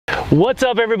What's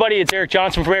up, everybody? It's Eric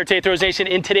Johnson from Air Tate Throws Nation.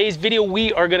 In today's video,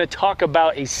 we are going to talk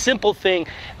about a simple thing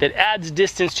that adds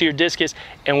distance to your discus,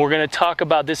 and we're going to talk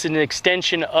about this in an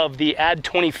extension of the Add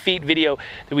 20 Feet video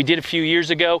that we did a few years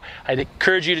ago. I'd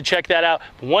encourage you to check that out.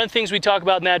 But one of the things we talk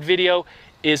about in that video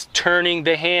is turning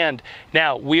the hand.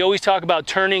 Now, we always talk about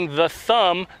turning the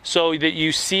thumb so that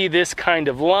you see this kind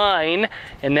of line,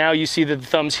 and now you see that the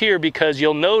thumb's here because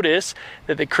you'll notice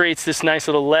that it creates this nice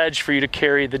little ledge for you to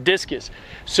carry the discus.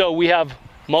 So we have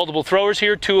multiple throwers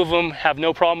here. Two of them have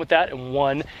no problem with that, and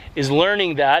one is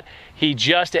learning that. He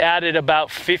just added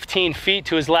about 15 feet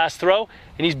to his last throw,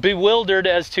 and he's bewildered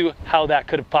as to how that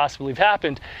could have possibly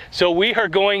happened. So we are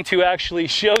going to actually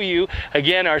show you,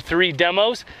 again, our 3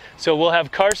 demos. So we'll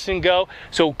have Carson go.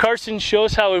 So Carson, show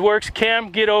us how it works.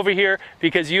 Cam, get over here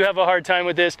because you have a hard time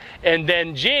with this. And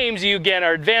then James, you again,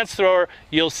 our advanced thrower,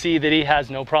 you'll see that he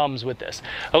has no problems with this.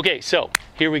 Okay, so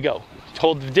here we go.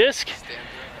 Hold the disc.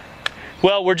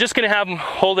 Well, we're just going to have them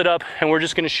hold it up, and we're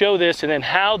just going to show this, and then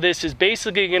how this is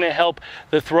basically going to help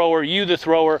the thrower, you the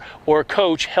thrower, or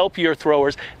coach, help your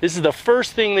throwers. This is the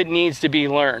first thing that needs to be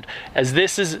learned. As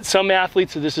this is, some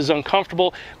athletes, this is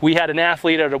uncomfortable. We had an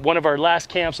athlete at one of our last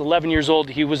camps, 11 years old.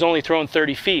 He was only throwing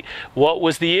 30 feet. What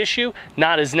was the issue?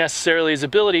 Not as necessarily his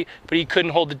ability, but he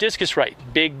couldn't hold the discus right.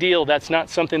 Big deal. That's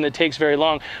not something that takes very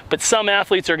long, but some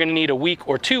athletes are going to need a week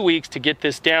or 2 weeks to get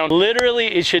this down. Literally,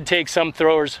 it should take some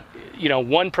throwers, you know,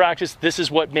 one practice. This is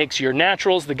what makes your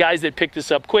naturals, the guys that pick this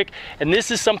up quick. And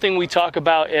this is something we talk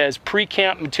about as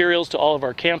pre-camp materials to all of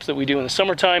our camps that we do in the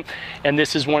summertime. And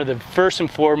this is one of the first and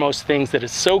foremost things that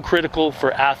is so critical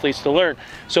for athletes to learn.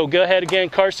 So go ahead again,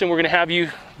 Carson, we're gonna have you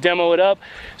demo it up.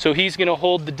 So he's gonna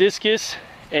hold the discus,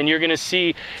 and you're gonna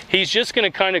see he's just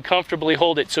gonna kind of comfortably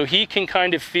hold it so he can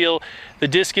kind of feel the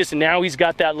discus, and now he's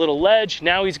got that little ledge.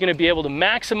 Now he's gonna be able to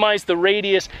maximize the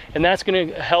radius, and that's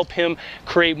gonna help him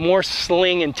create more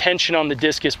sling and tension on the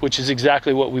discus, which is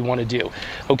exactly what we wanna do.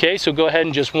 Okay, so go ahead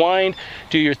and just wind,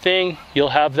 do your thing, you'll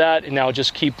have that, and now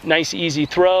just keep nice easy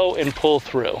throw and pull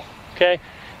through, okay?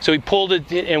 So he pulled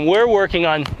it, and we're working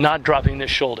on not dropping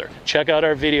this shoulder. Check out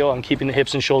our video on keeping the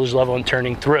hips and shoulders level and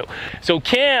turning through. So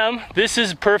Cam, this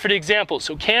is a perfect example.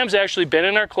 So Cam's actually been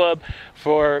in our club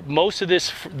for most of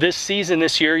this season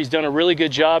this year. He's done a really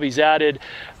good job. He's added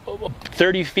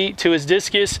 30 feet to his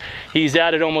discus. He's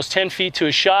added almost 10 feet to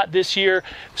his shot this year.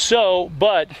 So,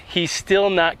 but he's still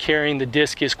not carrying the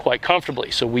discus quite comfortably.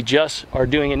 So we just are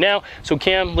doing it now. So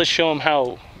Cam, let's show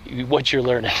him what you're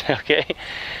learning, okay?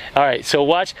 All right, so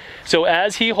watch. So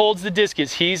as he holds the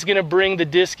discus, he's gonna bring the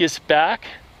discus back,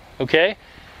 okay?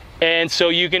 And so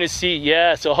you're gonna see,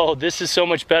 yes, oh, this is so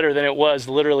much better than it was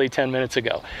literally 10 minutes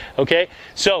ago, okay?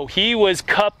 So he was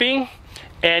cupping,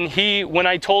 and when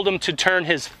I told him to turn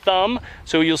his thumb,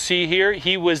 so you'll see here,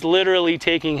 he was literally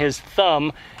taking his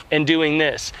thumb and doing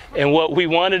this. And what we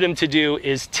wanted him to do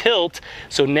is tilt,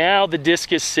 so now the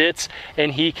discus sits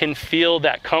and he can feel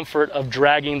that comfort of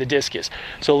dragging the discus.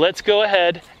 So let's go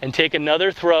ahead and take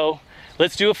another throw.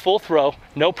 Let's do a full throw,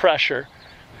 no pressure.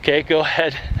 Okay, go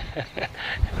ahead.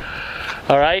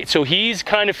 All right, so he's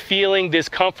kind of feeling this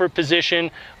comfort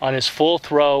position on his full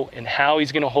throw and how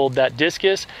he's gonna hold that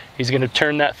discus. He's gonna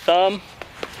turn that thumb.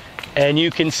 And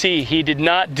you can see he did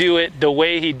not do it the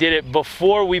way he did it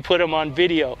before we put him on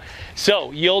video.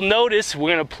 So you'll notice,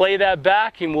 we're gonna play that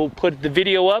back and we'll put the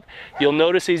video up. You'll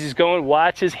notice as he's going,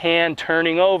 watch his hand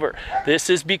turning over. This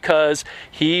is because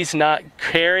he's not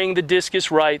carrying the discus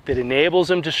right that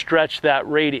enables him to stretch that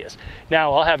radius.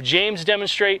 Now I'll have James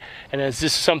demonstrate, and this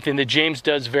is something that James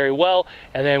does very well,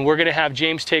 and then we're gonna have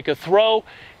James take a throw,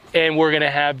 and we're gonna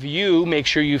have you make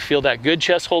sure you feel that good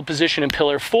chest hold position in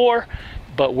pillar 4.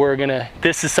 But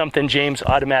this is something James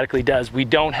automatically does. We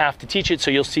don't have to teach it,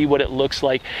 so you'll see what it looks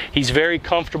like. He's very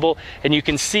comfortable, and you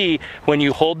can see when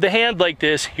you hold the hand like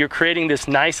this, you're creating this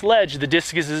nice ledge. The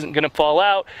discus isn't gonna fall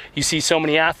out. You see so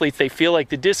many athletes, they feel like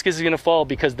the discus is gonna fall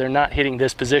because they're not hitting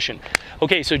this position.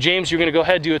 Okay, so James, you're gonna go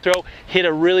ahead, do a throw, hit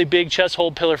a really big chest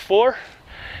hold pillar 4,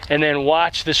 and then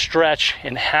watch the stretch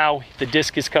and how the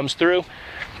discus comes through.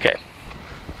 Okay.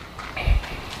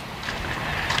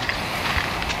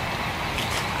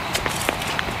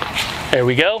 There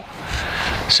we go.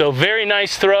 So very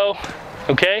nice throw,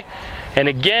 okay? And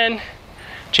again,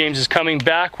 James is coming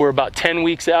back. We're about 10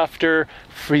 weeks after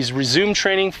he's resumed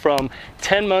training from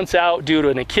 10 months out due to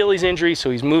an Achilles injury, so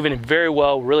he's moving very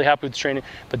well. We're really happy with the training.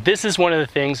 But this is one of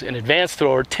the things an advanced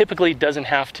thrower typically doesn't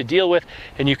have to deal with,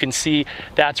 and you can see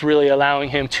that's really allowing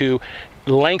him to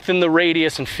lengthen the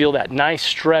radius and feel that nice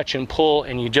stretch and pull,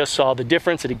 and you just saw the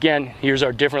difference. And again, here's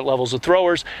our different levels of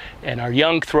throwers, and our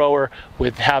young thrower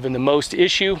with having the most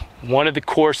issue. One of the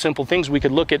core simple things, we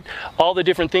could look at all the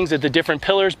different things at the different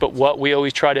pillars, but what we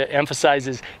always try to emphasize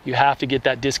is you have to get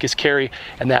that discus carry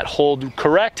and that hold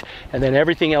correct, and then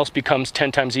everything else becomes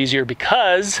 10 times easier,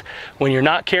 because when you're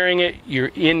not carrying it, you're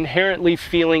inherently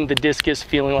feeling the discus,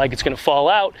 feeling like it's going to fall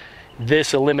out.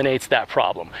 This eliminates that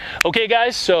problem. Okay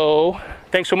guys, so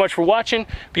thanks so much for watching.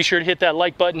 Be sure to hit that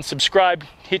like button, subscribe,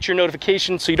 hit your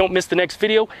notifications so you don't miss the next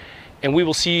video, and we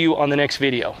will see you on the next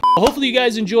video. Hopefully you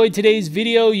guys enjoyed today's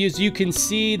video. As you can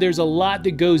see, there's a lot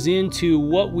that goes into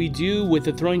what we do with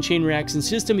the throwing chain reaction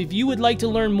system. If you would like to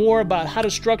learn more about how to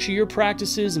structure your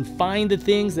practices and find the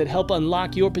things that help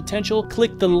unlock your potential,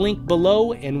 click the link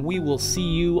below, and we will see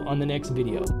you on the next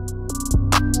video.